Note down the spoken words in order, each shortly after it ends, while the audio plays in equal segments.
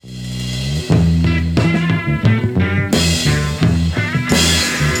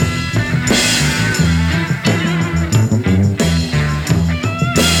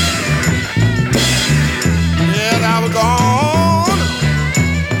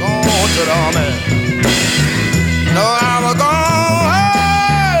on me. No, I was gone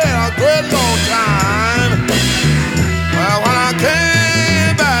a great long time. Well, when I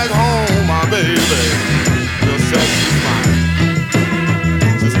came back home, my baby still said she's mine.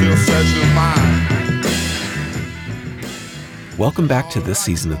 She still said she's mine. Welcome back to this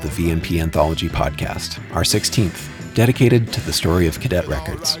season of the VNP Anthology Podcast, our 16th, dedicated to the story of Cadet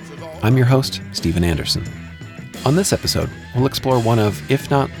Records. I'm your host, Stephen Anderson. On this episode, we'll explore one of, if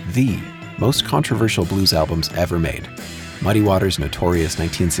not the, most controversial blues albums ever made, Muddy Waters' notorious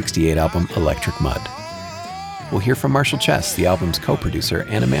 1968 album, Electric Mud. We'll hear from Marshall Chess, the album's co-producer,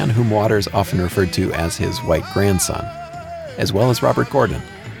 and a man whom Waters often referred to as his white grandson, as well as Robert Gordon,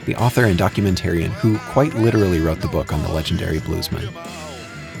 the author and documentarian who quite literally wrote the book on the legendary bluesman.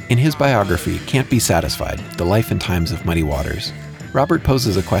 In his biography, Can't Be Satisfied, The Life and Times of Muddy Waters, Robert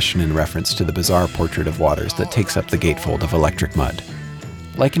poses a question in reference to the bizarre portrait of Waters that takes up the gatefold of Electric Mud.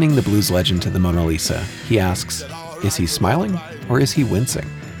 Likening the blues legend to the Mona Lisa, he asks, is he smiling or is he wincing?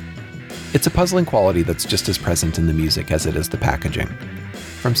 It's a puzzling quality that's just as present in the music as it is the packaging.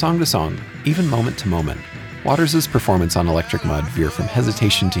 From song to song, even moment to moment, Waters' performance on Electric Mud veer from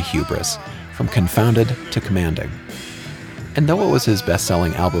hesitation to hubris, from confounded to commanding. And though it was his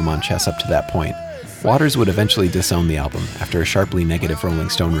best-selling album on Chess up to that point, Waters would eventually disown the album after a sharply negative Rolling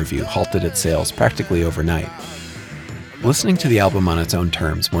Stone review halted its sales practically overnight. Listening to the album on its own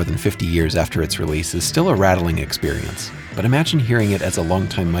terms more than 50 years after its release is still a rattling experience, but imagine hearing it as a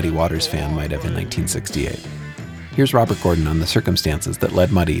longtime Muddy Waters fan might have in 1968. Here's Robert Gordon on the circumstances that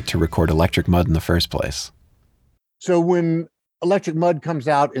led Muddy to record Electric Mud in the first place. So when Electric Mud comes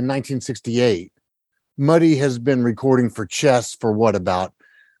out in 1968, Muddy has been recording for Chess for about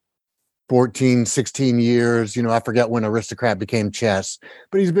 14, 16 years. I forget when Aristocrat became Chess,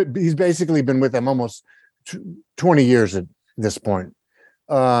 but he's basically been with them almost 20 years at this point.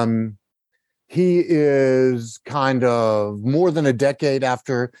 He is kind of more than a decade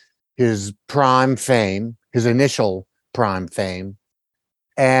after his prime fame, his initial prime fame,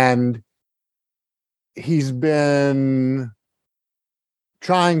 and he's been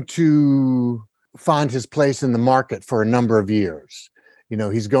trying to find his place in the market for a number of years.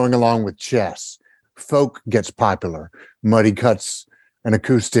 He's going along with Chess. Folk gets popular. Muddy cuts an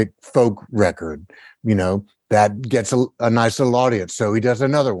acoustic folk record, that gets a nice little audience. So he does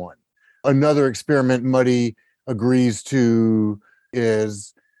another one. Another experiment Muddy agrees to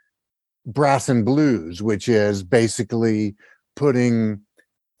is brass and blues, which is basically putting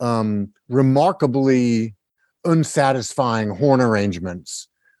remarkably unsatisfying horn arrangements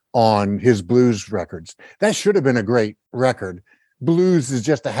on his blues records. That should have been a great record. Blues is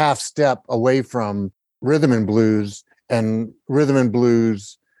just a half step away from rhythm and blues, and rhythm and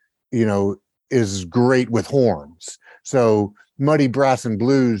blues, is great with horns. So Muddy Brass and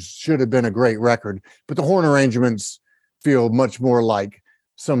Blues should have been a great record, but the horn arrangements feel much more like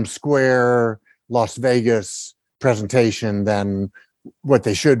some square Las Vegas presentation than what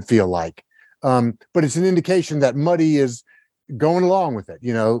they should feel like. But it's an indication that Muddy is going along with it.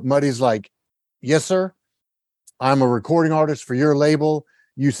 Muddy's like, yes, sir, I'm a recording artist for your label.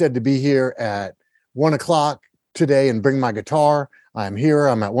 You said to be here at 1:00 today and bring my guitar. I'm here.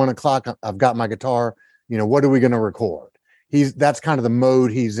 I'm at 1:00. I've got my guitar. What are we going to record? That's kind of the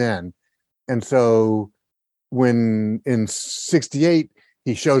mode he's in. And so when in 68,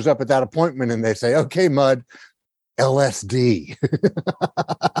 he shows up at that appointment and they say, okay, Mud, LSD.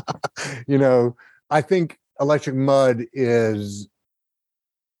 I think Electric Mud is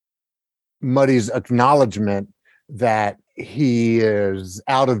Muddy's acknowledgement that he is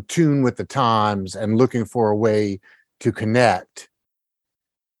out of tune with the times and looking for a way to connect.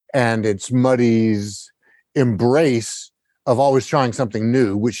 And it's Muddy's embrace of always trying something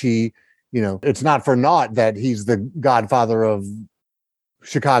new, which he, it's not for naught that he's the godfather of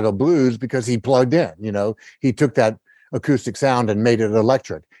Chicago blues, because he plugged in, he took that acoustic sound and made it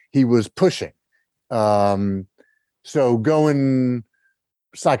electric. He was pushing. So going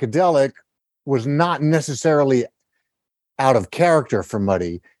psychedelic was not necessarily out of character for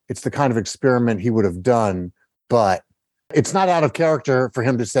Muddy. It's the kind of experiment he would have done, but it's not out of character for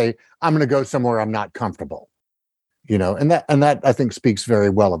him to say, I'm going to go somewhere I'm not comfortable, and that I think speaks very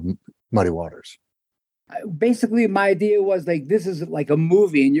well of Muddy Waters. Basically, my idea was this is like a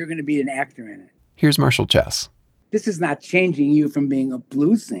movie and you're going to be an actor in it. Here's Marshall Chess. This is not changing you from being a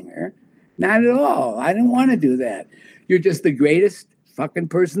blues singer. Not at all. I didn't want to do that. You're just the greatest fucking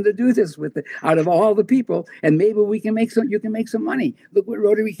person to do this with out of all the people. And maybe you can make some money. Look what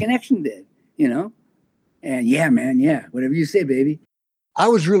Rotary Connection did, And yeah, man, yeah. Whatever you say, baby. I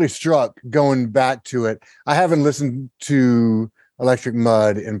was really struck going back to it. I haven't listened to Electric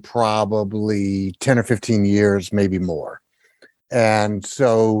Mud in probably 10 or 15 years, maybe more. And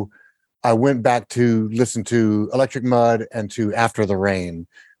so I went back to listen to Electric Mud and to After the Rain,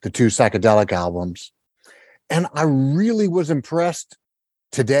 the two psychedelic albums. And I really was impressed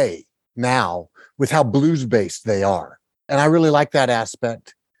now, with how blues-based they are. And I really like that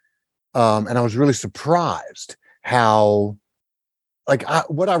aspect. And I was really surprised how,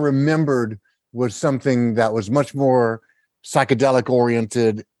 what I remembered was something that was much more psychedelic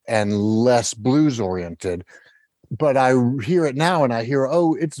oriented and less blues oriented. But I hear it now and I hear,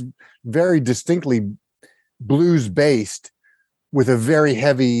 oh, it's very distinctly blues based with a very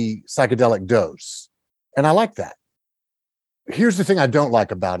heavy psychedelic dose. And I like that. Here's the thing I don't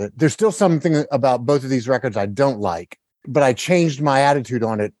like about it. There's still something about both of these records I don't like, but I changed my attitude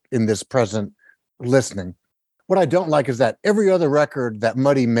on it in this present listening. What I don't like is that every other record that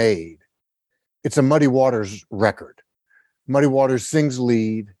Muddy made, it's a Muddy Waters record. Muddy Waters sings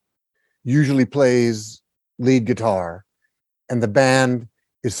lead, usually plays lead guitar, and the band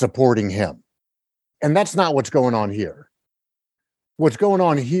is supporting him. And that's not what's going on here. What's going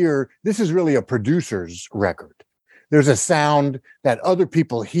on here, this is really a producer's record. There's a sound that other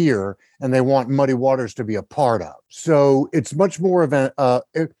people hear and they want Muddy Waters to be a part of. So it's much more of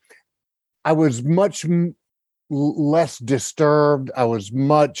I was much less disturbed. I was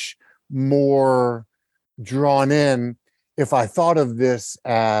much more drawn in if I thought of this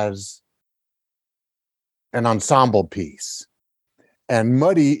as an ensemble piece. And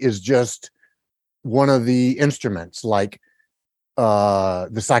Muddy is just one of the instruments, like the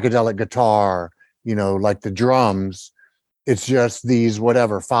psychedelic guitar, like the drums. It's just these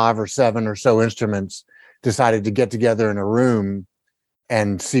 5 or 7 or so instruments decided to get together in a room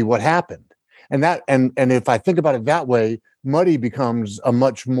and see what happened. And if I think about it that way, Muddy becomes a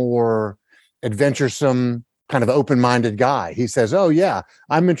much more adventuresome, kind of open-minded guy. He says, oh yeah,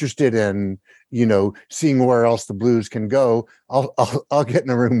 I'm interested in, seeing where else the blues can go. I'll get in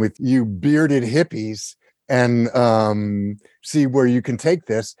a room with you bearded hippies and see where you can take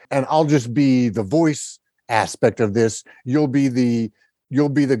this. And I'll just be the voice aspect of this. You'll be the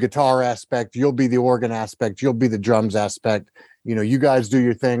guitar aspect. You'll be the organ aspect. You'll be the drums aspect. You guys do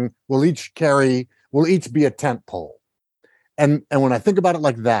your thing. We'll each be a tent pole. And when I think about it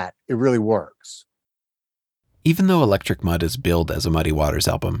like that, it really works. Even though Electric Mud is billed as a Muddy Waters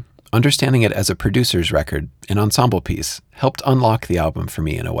album, understanding it as a producer's record, an ensemble piece, helped unlock the album for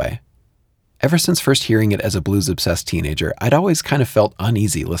me in a way. Ever since first hearing it as a blues-obsessed teenager, I'd always kind of felt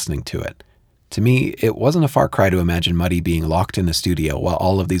uneasy listening to it. To me, it wasn't a far cry to imagine Muddy being locked in a studio while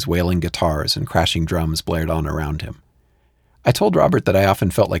all of these wailing guitars and crashing drums blared on around him. I told Robert that I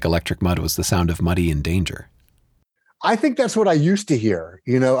often felt like Electric Mud was the sound of Muddy in danger. I think that's what I used to hear.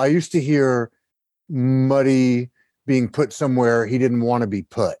 I used to hear Muddy being put somewhere he didn't want to be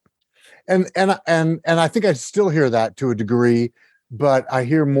put. And I think I still hear that to a degree, but I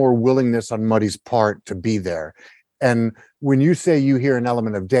hear more willingness on Muddy's part to be there. And when you say you hear an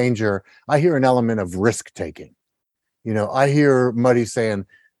element of danger, I hear an element of risk taking. I hear Muddy saying,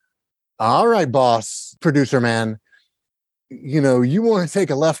 all right, boss, producer man, you want to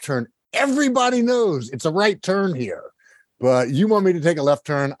take a left turn. Everybody knows it's a right turn here, but you want me to take a left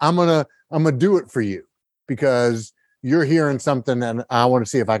turn. I'm going to do it for you because you're hearing something and I want to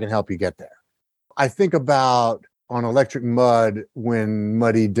see if I can help you get there. I think about on Electric Mud when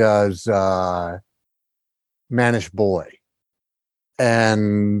Muddy does Mannish Boy.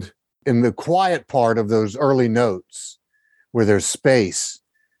 And in the quiet part of those early notes where there's space,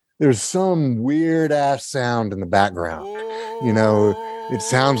 there's some weird ass sound in the background. It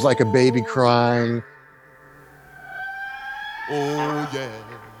sounds like a baby crying. Oh yeah,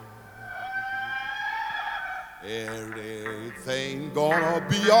 everything gonna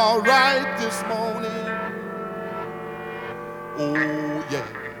be all right this morning. Oh yeah.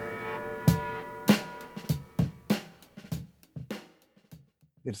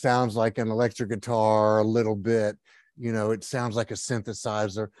 It sounds like an electric guitar a little bit. It sounds like a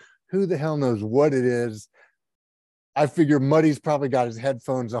synthesizer. Who the hell knows what it is? I figure Muddy's probably got his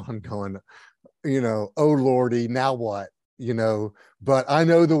headphones on going, oh Lordy, now what? But I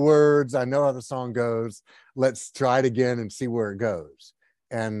know the words, I know how the song goes. Let's try it again and see where it goes.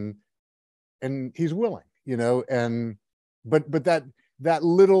 And he's willing, but that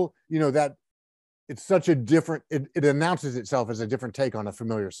little, that it's such a different, it announces itself as a different take on a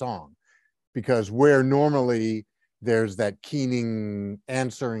familiar song, because where normally there's that keening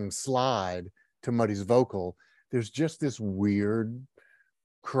answering slide to Muddy's vocal, there's just this weird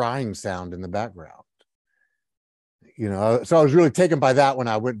crying sound in the background. So I was really taken by that when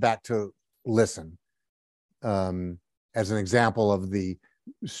I went back to listen. as an example of the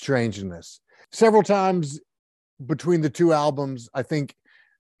strangeness. Several times between the two albums, I think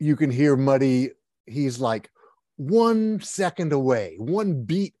you can hear Muddy. He's like 1 second away, 1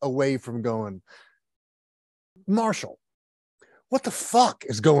 beat away from going, Marshall, what the fuck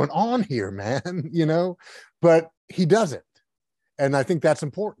is going on here, man? But he doesn't. And I think that's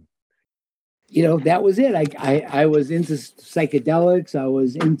important. That was it. I was into psychedelics. I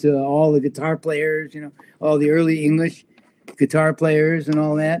was into all the guitar players, all the early English guitar players and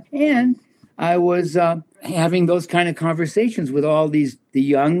all that. And I was having those kind of conversations with all the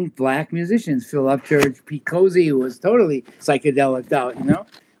young black musicians, Phil Upchurch, Pete Cozy, who was totally psychedelic out,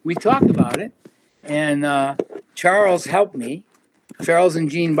 We talked about it. And Charles helped me. Charles and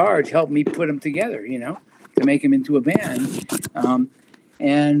Gene Barge helped me put them together, to make them into a band.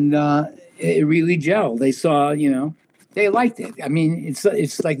 It really gelled. They saw, they liked it. I mean,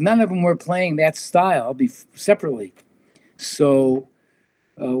 it's like none of them were playing that style separately. So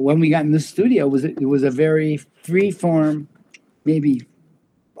when we got in the studio, it was a very free form, maybe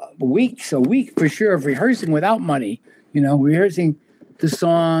a week for sure of rehearsing without money. Rehearsing the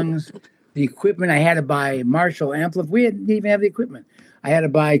songs, the equipment. I had to buy Marshall amplifiers. We didn't even have the equipment. I had to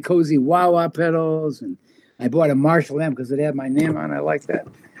buy Cozy wah-wah pedals, and I bought a Marshall amp because it had my name on it. I like that.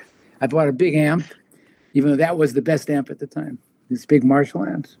 I bought a big amp, even though that was the best amp at the time. These big Marshall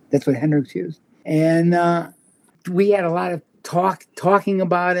amps. That's what Hendrix used. And we had a lot of talking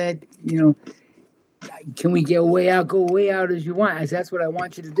about it. Can we get way out? Go way out as you want. I said, that's what I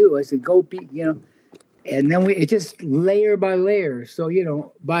want you to do. I said, go be, And then it just layer by layer. So,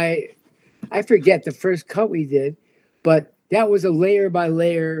 I forget the first cut we did, but that was a layer by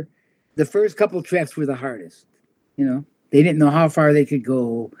layer. The first couple tracks were the hardest. They didn't know how far they could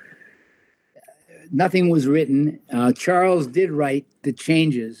go. Nothing was written. Charles did write the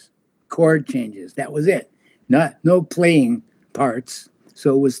changes, chord changes. That was it. No playing parts.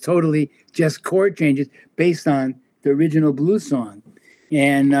 So it was totally just chord changes based on the original blues song.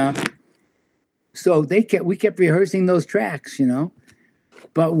 And so we kept rehearsing those tracks,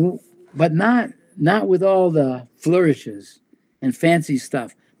 but not with all the flourishes and fancy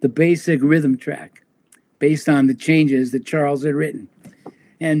stuff. The basic rhythm track based on the changes that Charles had written.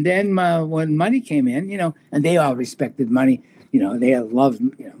 And then when Money came in, and they all respected Money, they loved,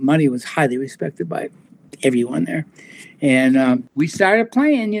 Money was highly respected by everyone there. And we started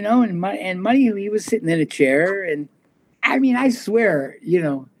playing, and Money, he was sitting in a chair. And I mean, I swear,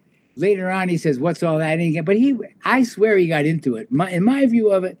 later on he says, what's all that again? But I swear he got into it. In my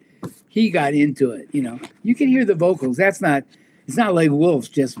view of it, he got into it. You can hear the vocals. It's not like Wolf's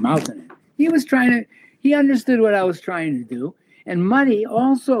just mouthing it. He understood what I was trying to do. And Money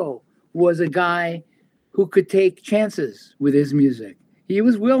also was a guy who could take chances with his music. He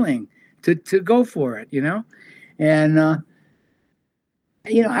was willing to go for it, And,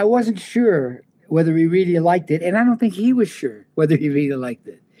 I wasn't sure whether he really liked it. And I don't think he was sure whether he really liked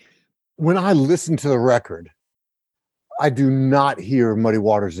it. When I listen to the record, I do not hear Muddy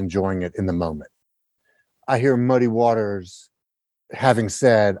Waters enjoying it in the moment. I hear Muddy Waters having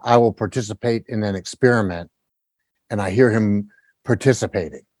said, I will participate in an experiment. And I hear him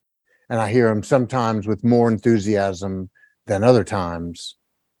participating. And I hear him sometimes with more enthusiasm than other times.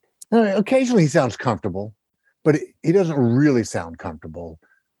 Occasionally he sounds comfortable, but he doesn't really sound comfortable.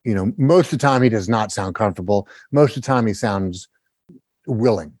 Most of the time he does not sound comfortable. Most of the time he sounds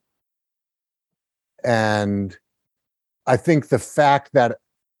willing. And I think the fact that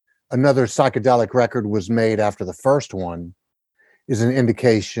another psychedelic record was made after the first one is an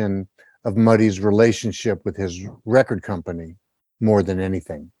indication of Muddy's relationship with his record company more than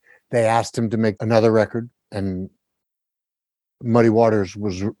anything. They asked him to make another record, and Muddy Waters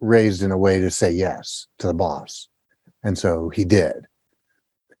was raised in a way to say yes to the boss. And so he did.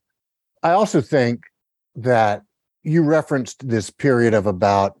 I also think that you referenced this period of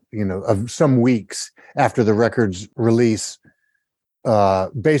about, of some weeks after the record's release,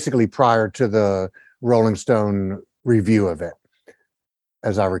 basically prior to the Rolling Stone review of it.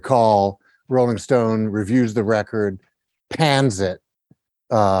 As I recall, Rolling Stone reviews the record, pans it,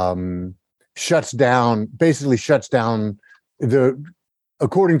 shuts down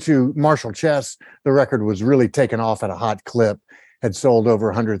according to Marshall Chess, the record was really taken off at a hot clip, had sold over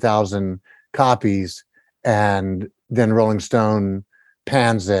 100,000 copies, and then Rolling Stone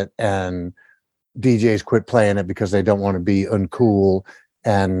pans it and DJs quit playing it because they don't want to be uncool,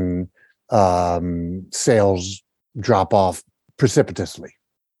 and sales drop off precipitously.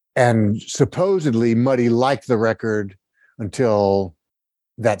 And supposedly Muddy liked the record until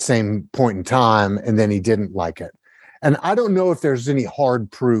that same point in time, and then he didn't like it. And I don't know if there's any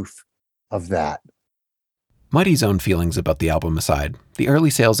hard proof of that. Muddy's own feelings about the album aside, the early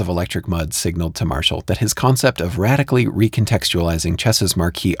sales of Electric Mud signaled to Marshall that his concept of radically recontextualizing Chess's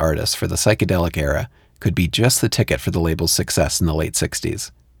marquee artists for the psychedelic era could be just the ticket for the label's success in the late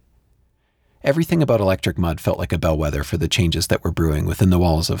 60s. Everything about Electric Mud felt like a bellwether for the changes that were brewing within the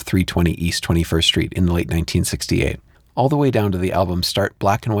walls of 320 East 21st Street in late 1968, all the way down to the album's start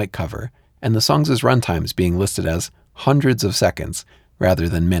black and white cover, and the songs' runtimes being listed as hundreds of seconds rather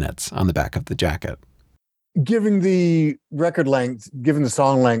than minutes on the back of the jacket. Giving the record length, giving the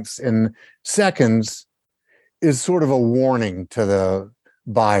song lengths in seconds is sort of a warning to the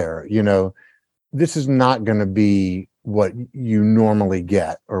buyer. You know, this is not going to be what you normally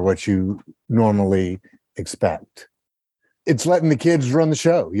get or what you normally expect. It's letting the kids run the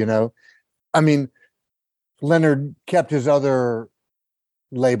show, you know? I mean, Leonard kept his other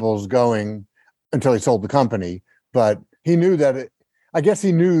labels going until he sold the company, but he knew that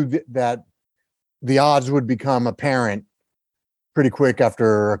he knew that the odds would become apparent pretty quick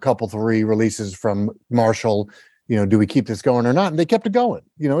after a couple, 3 releases from Marshall. You know, do we keep this going or not? And they kept it going.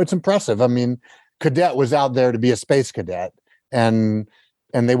 You know, it's impressive. I mean, Cadet was out there to be a space cadet, and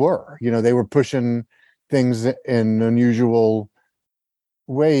they were. You know, they were pushing things in unusual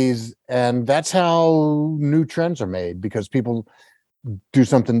ways, and that's how new trends are made, because people do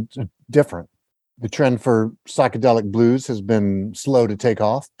something different. The trend for psychedelic blues has been slow to take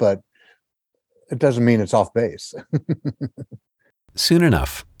off, but it doesn't mean it's off base. Soon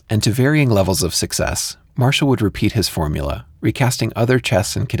enough, and to varying levels of success, Marshall would repeat his formula, recasting other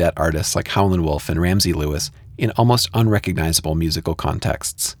Chess and Cadet artists like Howlin' Wolf and Ramsey Lewis in almost unrecognizable musical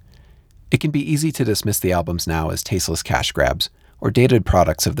contexts. It can be easy to dismiss the albums now as tasteless cash grabs or dated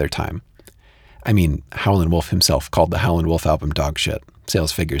products of their time. I mean, Howlin' Wolf himself called the Howlin' Wolf album dog shit,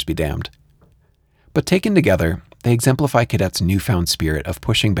 sales figures be damned. But taken together, they exemplify Cadet's newfound spirit of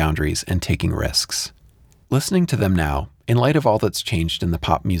pushing boundaries and taking risks. Listening to them now, in light of all that's changed in the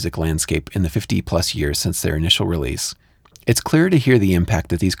pop music landscape in the 50-plus years since their initial release, it's clear to hear the impact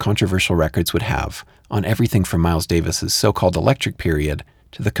that these controversial records would have on everything from Miles Davis's so-called electric period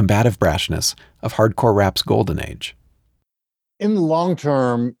to the combative brashness of hardcore rap's golden age. In the long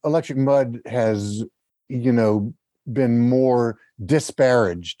term, Electric Mud has, you know, been more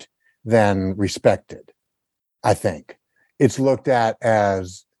disparaged than respected, I think. It's looked at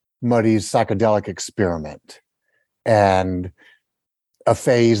as Muddy's psychedelic experiment and a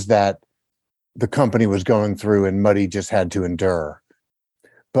phase that the company was going through and Muddy just had to endure.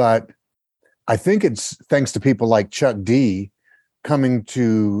 But I think it's thanks to people like Chuck D coming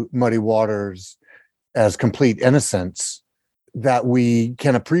to Muddy Waters as complete innocence that we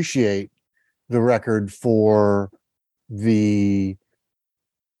can appreciate the record for the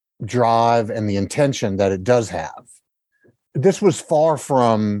drive and the intention that it does have. This was far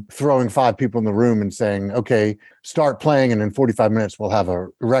from throwing 5 people in the room and saying, okay, start playing and in 45 minutes we'll have a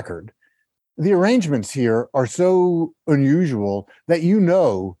record. The arrangements here are so unusual that, you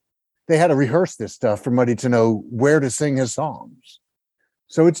know, they had to rehearse this stuff for Muddy to know where to sing his songs.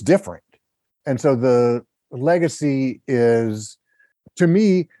 So it's different. And so the legacy is, to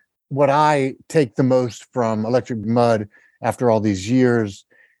me, what I take the most from Electric Mud after all these years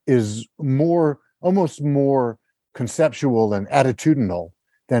is almost more conceptual and attitudinal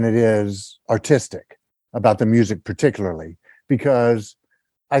than it is artistic about the music particularly, because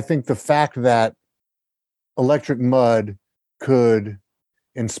I think the fact that Electric Mud could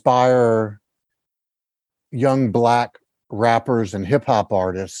inspire young Black rappers and hip hop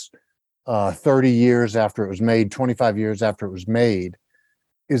artists 30 years after it was made, 25 years after it was made,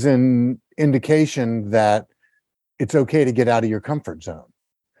 is an indication that it's okay to get out of your comfort zone.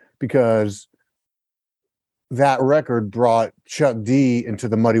 Because that record brought Chuck D into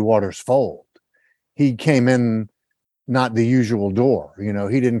the Muddy Waters fold. He came in not the usual door. You know,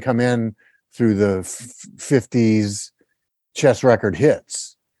 he didn't come in through the 50s Chess record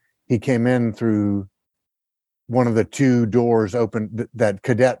hits. He came in through one of the 2 doors open that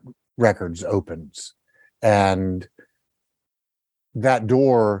Cadet Records opens. And that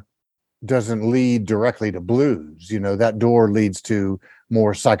door doesn't lead directly to blues. You know, that door leads to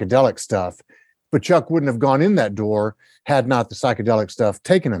more psychedelic stuff. But Chuck wouldn't have gone in that door had not the psychedelic stuff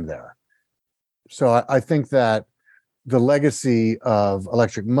taken him there. So I think that the legacy of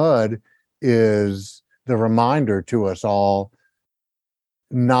Electric Mud is the reminder to us all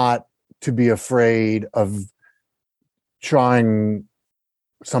not to be afraid of trying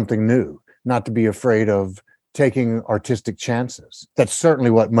something new, not to be afraid of taking artistic chances. That's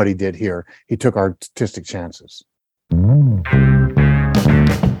certainly what Muddy did here. He took artistic chances.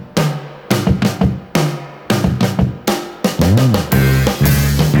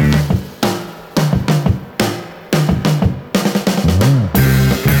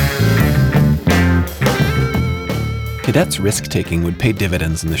 Cadet's risk-taking would pay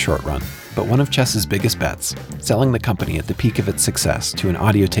dividends in the short run, but one of Chess's biggest bets, selling the company at the peak of its success to an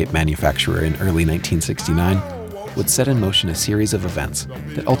audio tape manufacturer in early 1969, would set in motion a series of events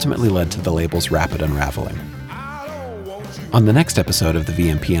that ultimately led to the label's rapid unraveling. On the next episode of the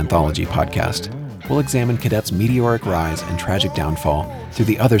VMP Anthology podcast, we'll examine Cadet's meteoric rise and tragic downfall through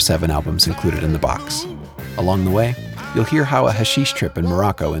the other 7 albums included in the box. Along the way, you'll hear how a hashish trip in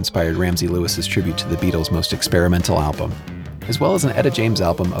Morocco inspired Ramsey Lewis's tribute to the Beatles' most experimental album, as well as an Etta James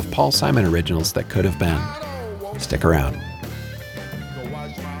album of Paul Simon originals that could have been. Stick around.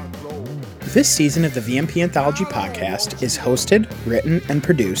 This season of the VMP Anthology podcast is hosted, written, and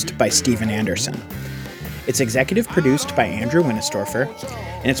produced by Steven Anderson. It's executive produced by Andrew Winnestorfer,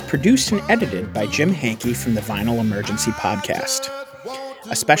 and it's produced and edited by Jim Hankey from the Vinyl Emergency podcast.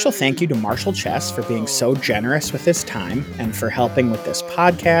 A special thank you to Marshall Chess for being so generous with his time and for helping with this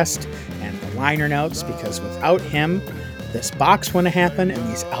podcast and the liner notes, because without him, this box wouldn't have happened and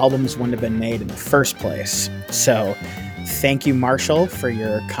these albums wouldn't have been made in the first place. So thank you, Marshall, for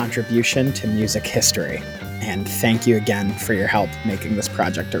your contribution to music history. And thank you again for your help making this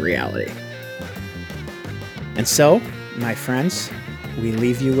project a reality. And so, my friends, we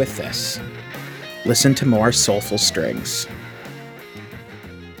leave you with this. Listen to more Soulful Strings.